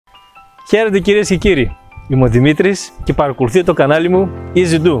Χαίρετε κυρίες και κύριοι, είμαι ο Δημήτρης και παρακολουθείτε το κανάλι μου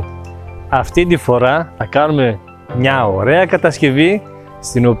Easy Do. Αυτή τη φορά θα κάνουμε μια ωραία κατασκευή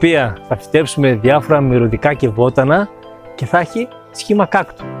στην οποία θα φυτέψουμε διάφορα μυρωδικά και βότανα και θα έχει σχήμα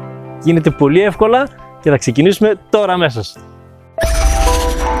κάκτου. Γίνεται πολύ εύκολα και θα ξεκινήσουμε τώρα αμέσως.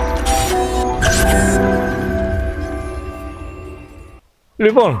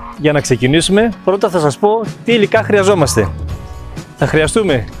 Λοιπόν, για να ξεκινήσουμε, πρώτα θα σας πω τι υλικά χρειαζόμαστε. Θα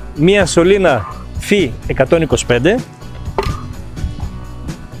χρειαστούμε μία σωλήνα φι 125,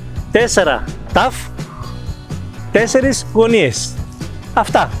 4 ταφ, 4 γωνίες.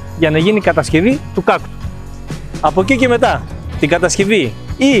 Αυτά για να γίνει η κατασκευή του κάκτου. Από εκεί και μετά την κατασκευή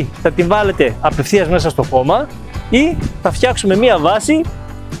ή θα την βάλετε απευθείας μέσα στο χώμα ή θα φτιάξουμε μία βάση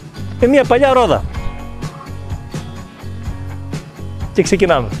με μία παλιά ρόδα. Και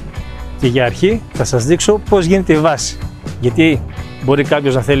ξεκινάμε. Και για αρχή θα σας δείξω πώς γίνεται η βάση. Γιατί μπορεί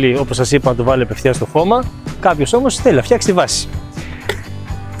κάποιος να θέλει, όπως σας είπα, να το βάλει απευθείας στο χώμα, κάποιος όμως θέλει να φτιάξει τη βάση.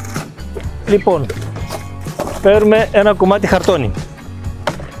 Λοιπόν, παίρνουμε ένα κομμάτι χαρτόνι.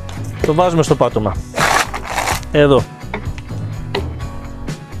 Το βάζουμε στο πάτωμα. Εδώ.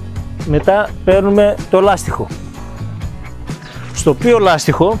 Μετά παίρνουμε το λάστιχο. Στο οποίο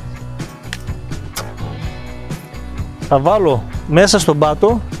λάστιχο θα βάλω μέσα στον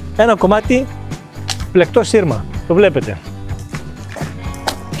πάτο ένα κομμάτι πλεκτό σύρμα. Το βλέπετε.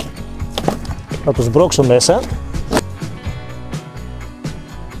 Θα το σμπρώξω μέσα.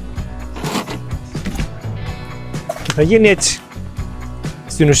 Και θα γίνει έτσι.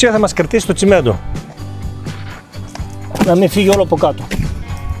 Στην ουσία θα μας κρατήσει το τσιμέντο. Να μην φύγει όλο από κάτω.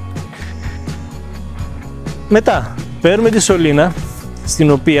 Μετά παίρνουμε τη σωλήνα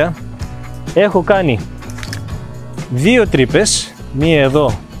στην οποία έχω κάνει δύο τρύπες, μία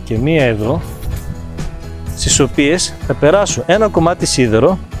εδώ και μία εδώ, στις οποίες θα περάσω ένα κομμάτι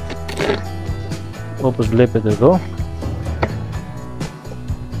σίδερο, όπως βλέπετε εδώ,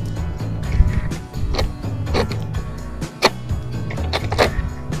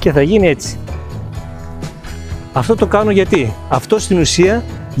 και θα γίνει έτσι. Αυτό το κάνω γιατί αυτό στην ουσία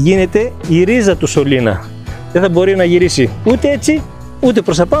γίνεται η ρίζα του σωλήνα. Δεν θα μπορεί να γυρίσει ούτε έτσι, ούτε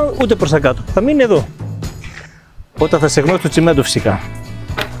προς τα πάνω, ούτε προς τα κάτω. Θα μείνει εδώ. Όταν θα στεγνώσει το τσιμέντο φυσικά.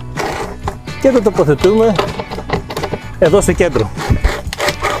 Και το τοποθετούμε εδώ στο κέντρο.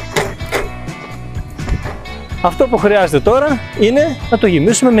 Αυτό που χρειάζεται τώρα είναι να το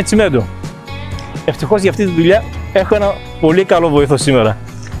γεμίσουμε με τσιμέντο. Ευτυχώς για αυτή τη δουλειά έχω ένα πολύ καλό βοηθό σήμερα.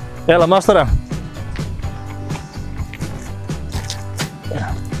 Έλα μάστορα.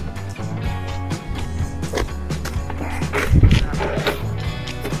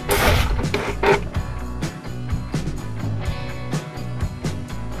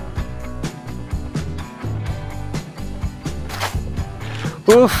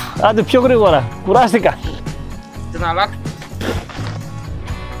 Ουφ, άντε πιο γρήγορα, κουράστηκα. Τι να αλλάξω.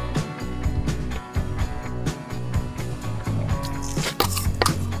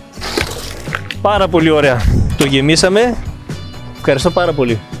 Πάρα πολύ ωραία. Το γεμίσαμε. Ευχαριστώ πάρα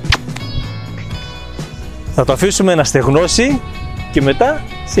πολύ. Θα το αφήσουμε να στεγνώσει και μετά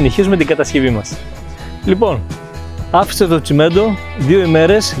συνεχίζουμε την κατασκευή μας. Λοιπόν, άφησε το τσιμέντο 2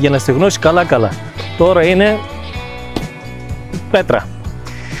 ημέρες για να στεγνώσει καλά. Τώρα είναι πέτρα.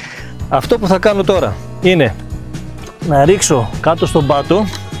 Αυτό που θα κάνω τώρα είναι να ρίξω κάτω στον πάτο.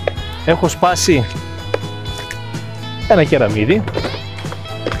 Έχω σπάσει ένα κεραμίδι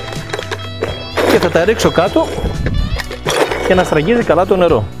και θα τα ρίξω κάτω και να στραγγίζει καλά το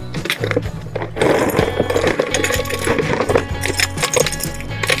νερό.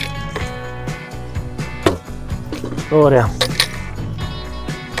 Ωραία.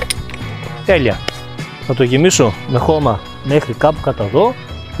 Τέλεια. Θα το γεμίσω με χώμα μέχρι κάπου κατά εδώ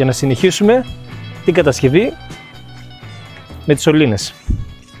για να συνεχίσουμε την κατασκευή με τις σωλήνες.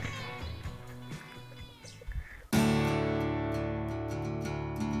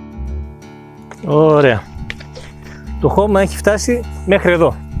 Ωραία. Το χώμα έχει φτάσει μέχρι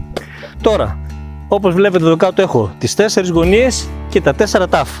εδώ. Τώρα, όπως βλέπετε εδώ κάτω έχω τις 4 γωνίες και τα 4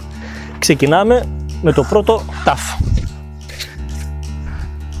 ταφ. Ξεκινάμε με το πρώτο ταφ.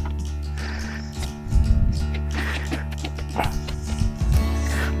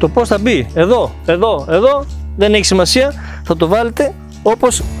 Το πώς θα μπει εδώ, δεν έχει σημασία, θα το βάλετε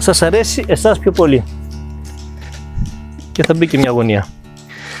όπως σας αρέσει εσάς πιο πολύ. Και θα μπει και μια γωνία.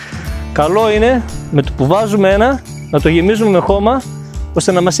 Καλό είναι με το που βάζουμε ένα να το γεμίζουμε με χώμα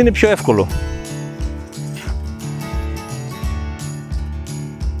ώστε να μας είναι πιο εύκολο.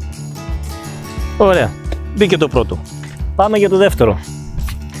 Ωραία, μπήκε το πρώτο. Πάμε για το δεύτερο.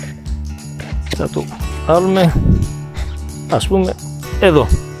 Θα το βάλουμε, ας πούμε, εδώ.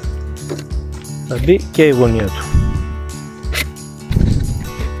 θα μπει και η γωνία του.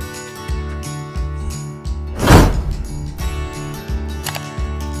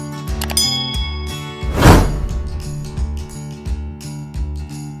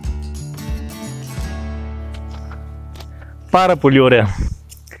 Πάρα πολύ ωραία.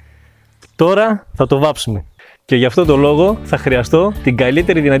 Τώρα θα το βάψουμε. Και γι' αυτό το λόγο θα χρειαστώ την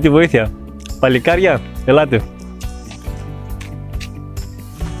καλύτερη δυνατή βοήθεια. Παλικάρια, ελάτε.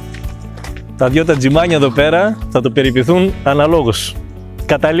 Τα δυο τα τζιμάνια εδώ πέρα θα το περιποιηθούν αναλόγως.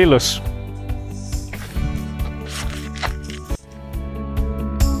 Καταλήλως.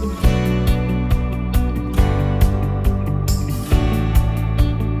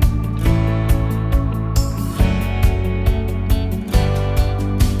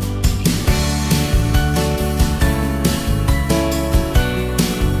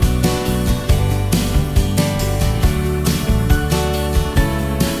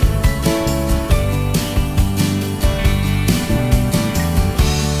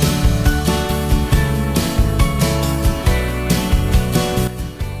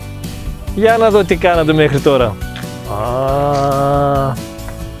 Για να δω τι κάνατε μέχρι τώρα.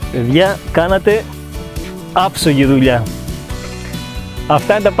 Παιδιά, κάνατε άψογη δουλειά.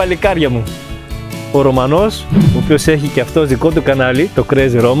 Αυτά είναι τα παλικάρια μου. Ο Ρωμανός, ο οποίος έχει και αυτός δικό του κανάλι, το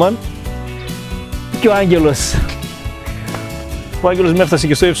Crazy Roman. Και ο Άγγελος. Ο Άγγελος με έφτασε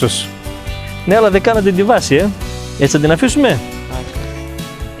και στο ύψος. Ναι, αλλά δεν κάνατε τη βάση, Έτσι θα την αφήσουμε.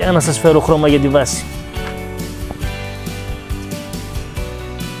 Για να σας φέρω χρώμα για τη βάση.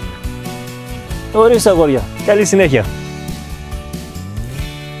 Ορίστε αγόρια, καλή συνέχεια.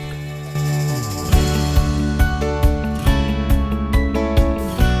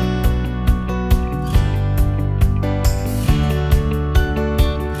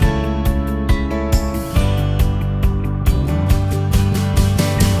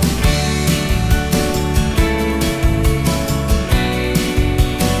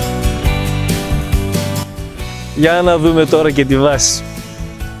 Για να δούμε τώρα και τη βάση.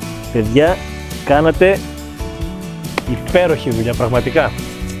 Παιδιά, κάνατε υπέροχη δουλειά, πραγματικά.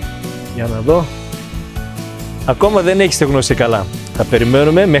 Για να δω. Ακόμα δεν έχει στεγνώσει καλά. Θα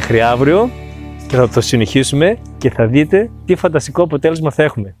περιμένουμε μέχρι αύριο και θα το συνεχίσουμε και θα δείτε τι φανταστικό αποτέλεσμα θα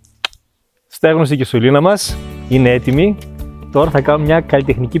έχουμε. Στέγνωσε και η σωλήνα μας, είναι έτοιμη. Τώρα θα κάνουμε μια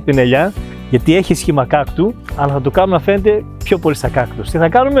καλλιτεχνική πινελιά, γιατί έχει σχήμα κάκτου, αλλά θα το κάνουμε να φαίνεται πιο πολύ σαν κάκτος. Τι θα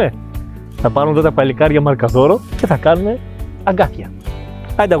κάνουμε? Θα πάρουμε εδώ τα παλικάρια μαρκαδόρο και θα κάνουμε αγκάθια.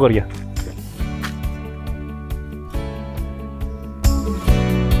 Άντε αγόρια.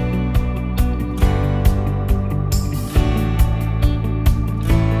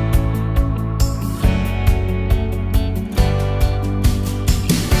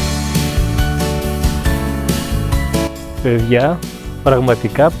 Παιδιά,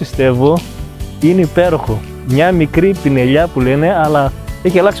 πραγματικά πιστεύω είναι υπέροχο. Μια μικρή πινελιά που λένε, αλλά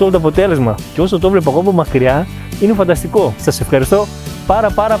έχει αλλάξει όλο το αποτέλεσμα. Και όσο το βλέπω εγώ από μακριά, είναι φανταστικό. Σας ευχαριστώ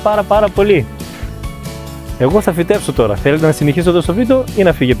πάρα πολύ. Εγώ θα φυτέψω τώρα. Θέλετε να συνεχίσω εδώ στο βίντεο ή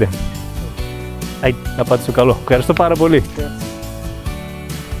να φύγετε? Να πάτε στο καλό. Ευχαριστώ πάρα πολύ.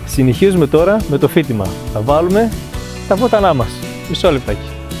 Συνεχίζουμε τώρα με το φύτημα. Θα βάλουμε τα βότανά μας. Μισό λεπτάκι.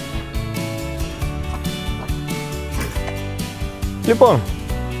 Λοιπόν,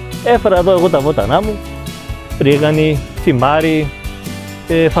 έφερα εδώ εγώ τα βότανά μου, ρίγανη, θυμάρι,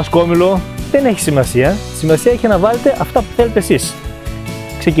 φασκόμηλο, δεν έχει σημασία. Σημασία έχει να βάλετε αυτά που θέλετε εσείς.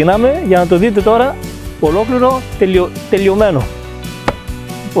 Ξεκινάμε για να το δείτε τώρα ολόκληρο τελειωμένο.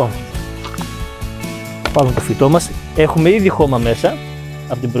 Λοιπόν, πάμε το φυτό μας. Έχουμε ήδη χώμα μέσα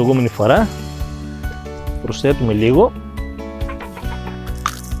από την προηγούμενη φορά. Προσθέτουμε λίγο.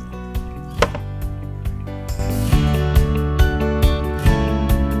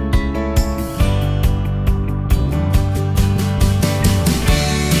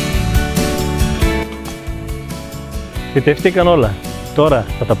 Φυτεύτηκαν όλα. Τώρα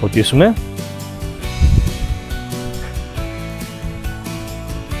θα τα ποτίσουμε.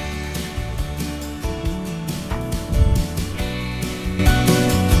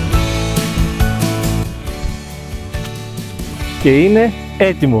 Και είναι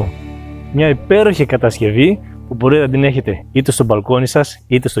έτοιμο. Μια υπέροχη κατασκευή που μπορείτε να την έχετε είτε στο μπαλκόνι σας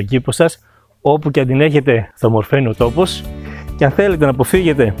είτε στον κήπο σας, όπου και αν την έχετε θα ομορφαίνει ο τόπος. Και αν θέλετε να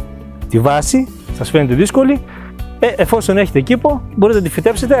αποφύγετε τη βάση, σας φαίνεται δύσκολη, εφόσον έχετε κήπο, μπορείτε να τη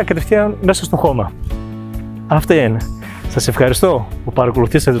φυτέψετε κατευθείαν μέσα στο χώμα. Αυτό είναι. Σας ευχαριστώ που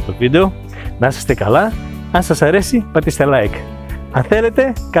παρακολουθήσατε το βίντεο. Να είστε καλά. Αν σας αρέσει, πατήστε like. Αν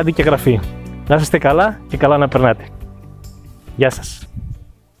θέλετε, κάντε και εγγραφή. Να είστε καλά και καλά να περνάτε. Γεια σας.